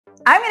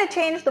I'm going to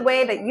change the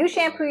way that you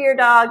shampoo your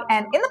dog,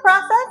 and in the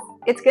process,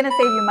 it's going to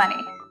save you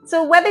money.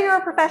 So whether you're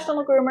a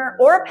professional groomer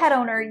or a pet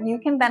owner, you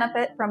can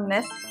benefit from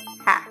this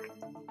hack.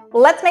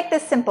 Let's make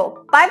this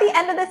simple. By the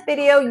end of this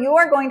video, you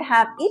are going to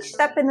have each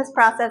step in this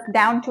process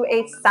down to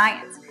a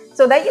science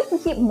so that you can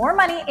keep more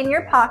money in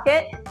your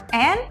pocket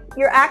and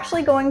you're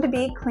actually going to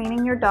be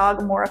cleaning your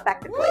dog more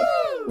effectively.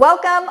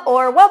 Welcome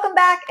or welcome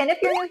back, and if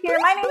you're new here,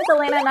 my name is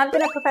Alana and I've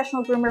been a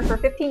professional groomer for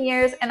 15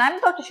 years and I'm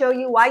about to show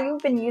you why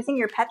you've been using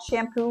your pet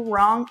shampoo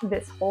wrong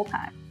this whole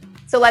time.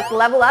 So let's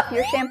level up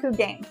your shampoo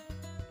game.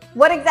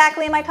 What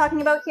exactly am I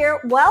talking about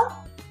here?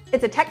 Well,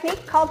 it's a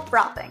technique called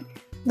frothing.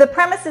 The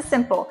premise is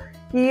simple.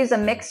 You use a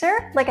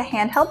mixer like a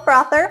handheld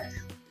frother,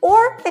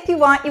 or if you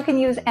want, you can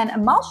use an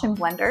emulsion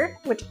blender,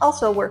 which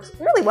also works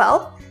really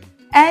well,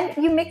 and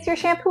you mix your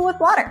shampoo with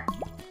water.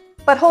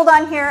 But hold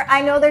on here,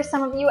 I know there's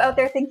some of you out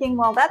there thinking,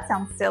 well, that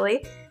sounds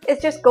silly.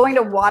 It's just going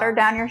to water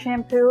down your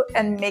shampoo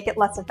and make it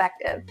less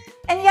effective.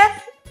 And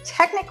yes,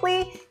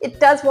 technically,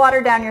 it does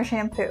water down your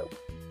shampoo.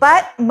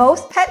 But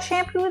most pet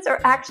shampoos are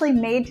actually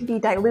made to be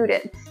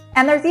diluted.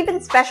 And there's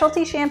even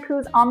specialty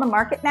shampoos on the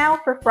market now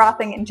for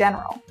frothing in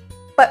general.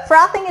 But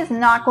frothing is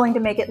not going to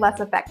make it less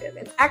effective.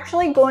 It's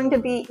actually going to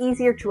be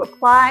easier to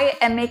apply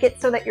and make it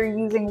so that you're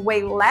using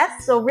way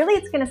less. So really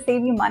it's going to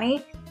save you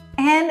money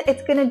and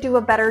it's going to do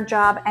a better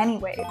job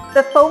anyway.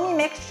 The foamy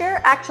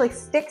mixture actually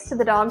sticks to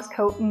the dog's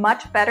coat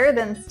much better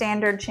than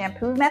standard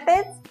shampoo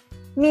methods,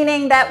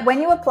 meaning that when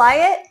you apply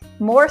it,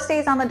 more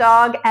stays on the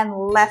dog and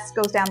less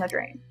goes down the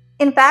drain.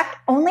 In fact,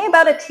 only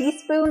about a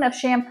teaspoon of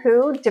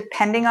shampoo,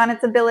 depending on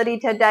its ability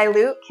to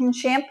dilute, can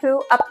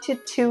shampoo up to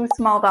 2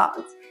 small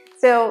dogs.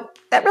 So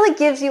that really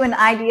gives you an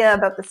idea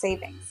about the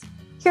savings.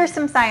 Here's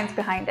some science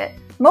behind it.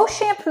 Most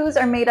shampoos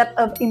are made up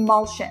of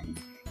emulsions,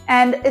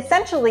 and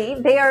essentially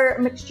they are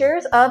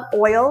mixtures of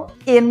oil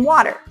in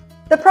water.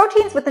 The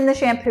proteins within the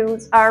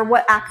shampoos are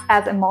what acts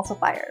as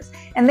emulsifiers,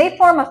 and they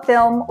form a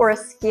film or a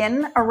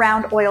skin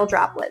around oil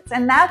droplets,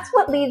 and that's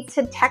what leads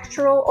to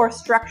textural or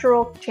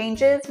structural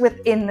changes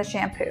within the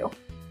shampoo,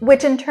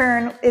 which in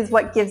turn is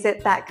what gives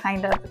it that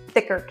kind of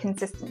thicker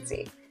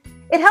consistency.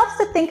 It helps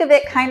to think of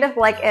it kind of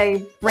like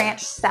a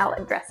ranch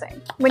salad dressing.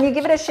 When you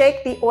give it a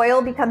shake, the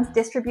oil becomes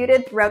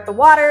distributed throughout the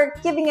water,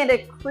 giving it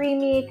a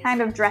creamy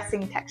kind of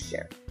dressing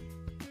texture.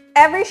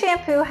 Every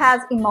shampoo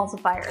has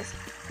emulsifiers,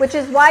 which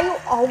is why you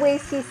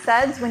always see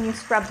suds when you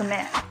scrub them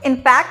in.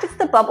 In fact, it's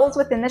the bubbles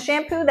within the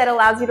shampoo that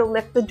allows you to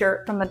lift the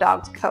dirt from the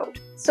dog's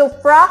coat. So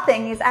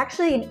frothing is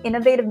actually an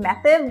innovative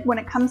method when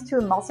it comes to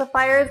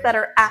emulsifiers that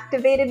are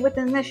activated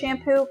within the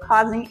shampoo,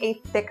 causing a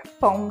thick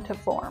foam to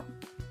form.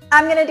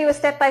 I'm going to do a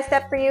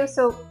step-by-step for you,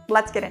 so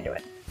let's get into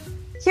it.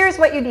 Here's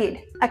what you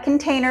need. A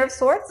container of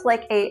sorts,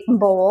 like a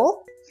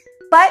bowl.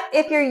 But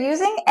if you're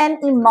using an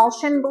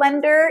emulsion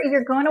blender,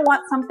 you're going to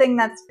want something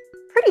that's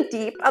pretty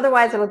deep,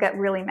 otherwise it'll get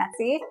really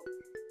messy.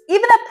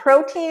 Even a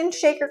protein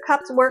shaker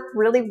cups work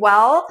really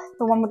well,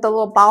 the one with the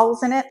little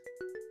balls in it.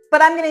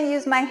 But I'm going to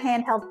use my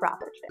handheld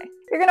frother today.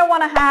 You're going to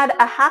want to add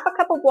a half a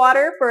cup of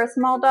water for a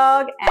small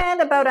dog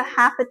and about a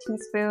half a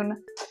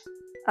teaspoon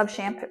of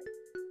shampoo.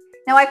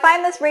 Now I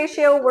find this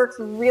ratio works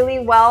really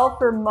well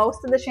for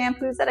most of the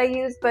shampoos that I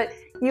use, but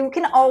you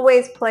can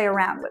always play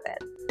around with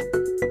it.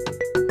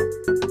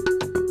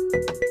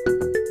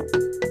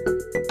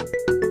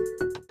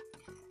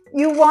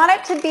 You want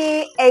it to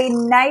be a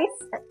nice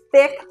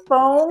thick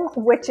foam,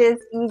 which is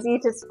easy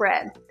to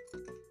spread.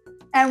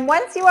 And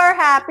once you are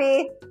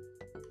happy,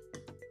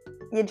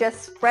 you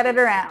just spread it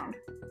around.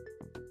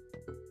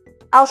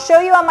 I'll show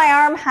you on my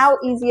arm how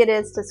easy it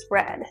is to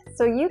spread.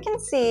 So you can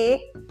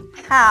see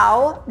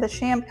how the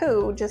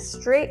shampoo just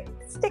straight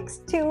sticks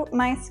to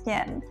my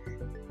skin.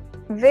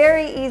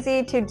 Very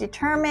easy to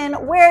determine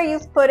where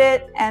you've put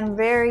it and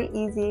very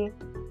easy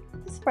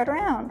to spread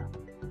around.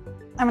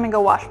 I'm gonna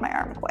go wash my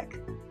arm quick.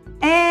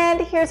 And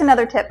here's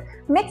another tip.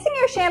 Mixing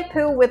your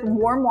shampoo with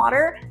warm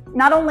water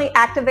not only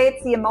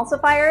activates the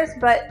emulsifiers,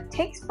 but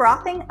takes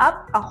frothing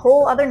up a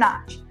whole other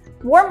notch.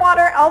 Warm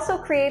water also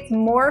creates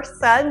more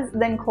suds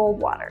than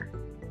cold water.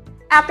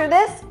 After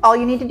this, all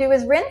you need to do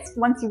is rinse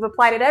once you've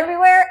applied it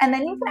everywhere, and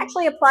then you can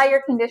actually apply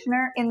your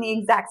conditioner in the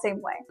exact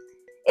same way.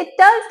 It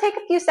does take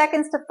a few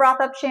seconds to froth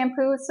up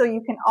shampoo, so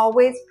you can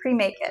always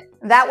pre-make it.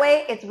 That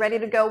way, it's ready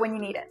to go when you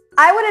need it.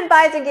 I would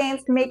advise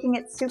against making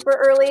it super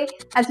early,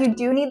 as you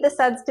do need the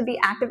suds to be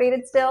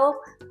activated still.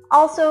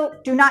 Also,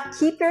 do not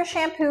keep your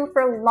shampoo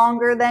for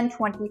longer than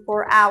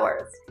 24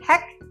 hours.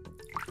 Heck,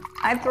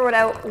 I'd throw it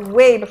out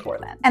way before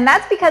then. And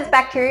that's because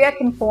bacteria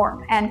can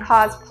form and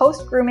cause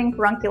post-grooming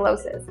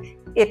furunculosis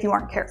if you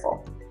aren't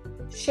careful.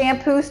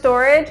 Shampoo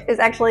storage is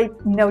actually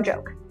no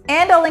joke.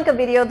 And I'll link a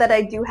video that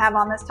I do have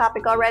on this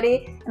topic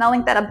already, and I'll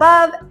link that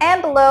above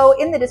and below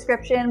in the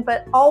description,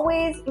 but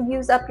always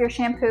use up your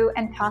shampoo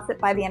and toss it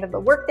by the end of the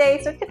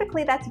workday, so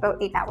typically that's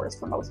about 8 hours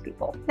for most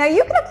people. Now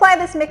you can apply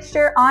this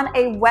mixture on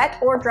a wet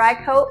or dry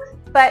coat,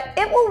 but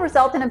it will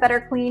result in a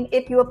better clean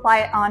if you apply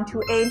it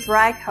onto a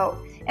dry coat.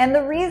 And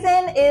the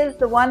reason is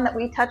the one that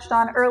we touched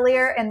on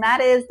earlier, and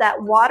that is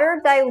that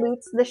water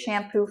dilutes the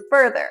shampoo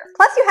further.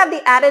 Plus you have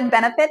the added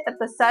benefit that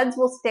the suds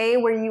will stay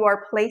where you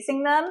are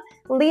placing them,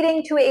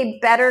 leading to a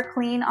better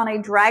clean on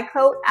a dry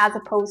coat as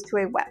opposed to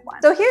a wet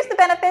one. So here's the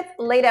benefits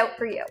laid out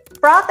for you.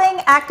 Frothing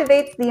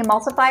activates the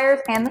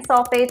emulsifiers and the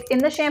sulfates in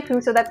the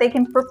shampoo so that they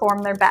can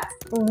perform their best,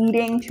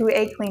 leading to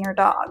a cleaner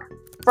dog.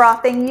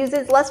 Frothing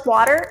uses less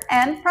water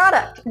and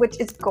product, which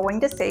is going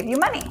to save you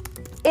money.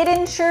 It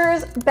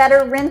ensures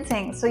better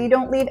rinsing, so you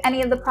don't leave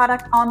any of the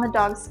product on the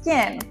dog's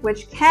skin,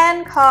 which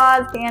can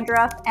cause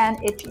dandruff and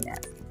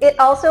itchiness. It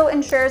also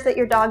ensures that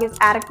your dog is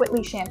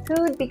adequately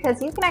shampooed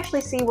because you can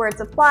actually see where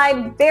it's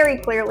applied very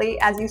clearly,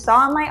 as you saw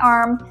on my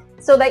arm,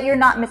 so that you're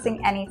not missing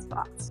any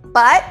spots.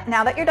 But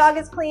now that your dog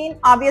is clean,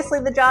 obviously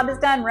the job is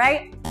done,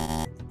 right?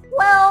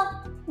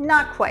 Well,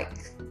 not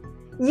quite.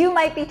 You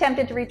might be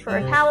tempted to reach for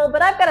a towel,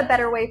 but I've got a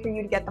better way for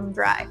you to get them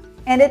dry.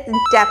 And it's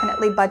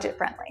definitely budget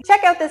friendly.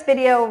 Check out this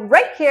video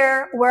right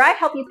here where I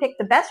help you pick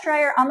the best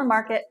dryer on the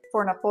market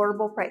for an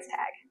affordable price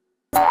tag.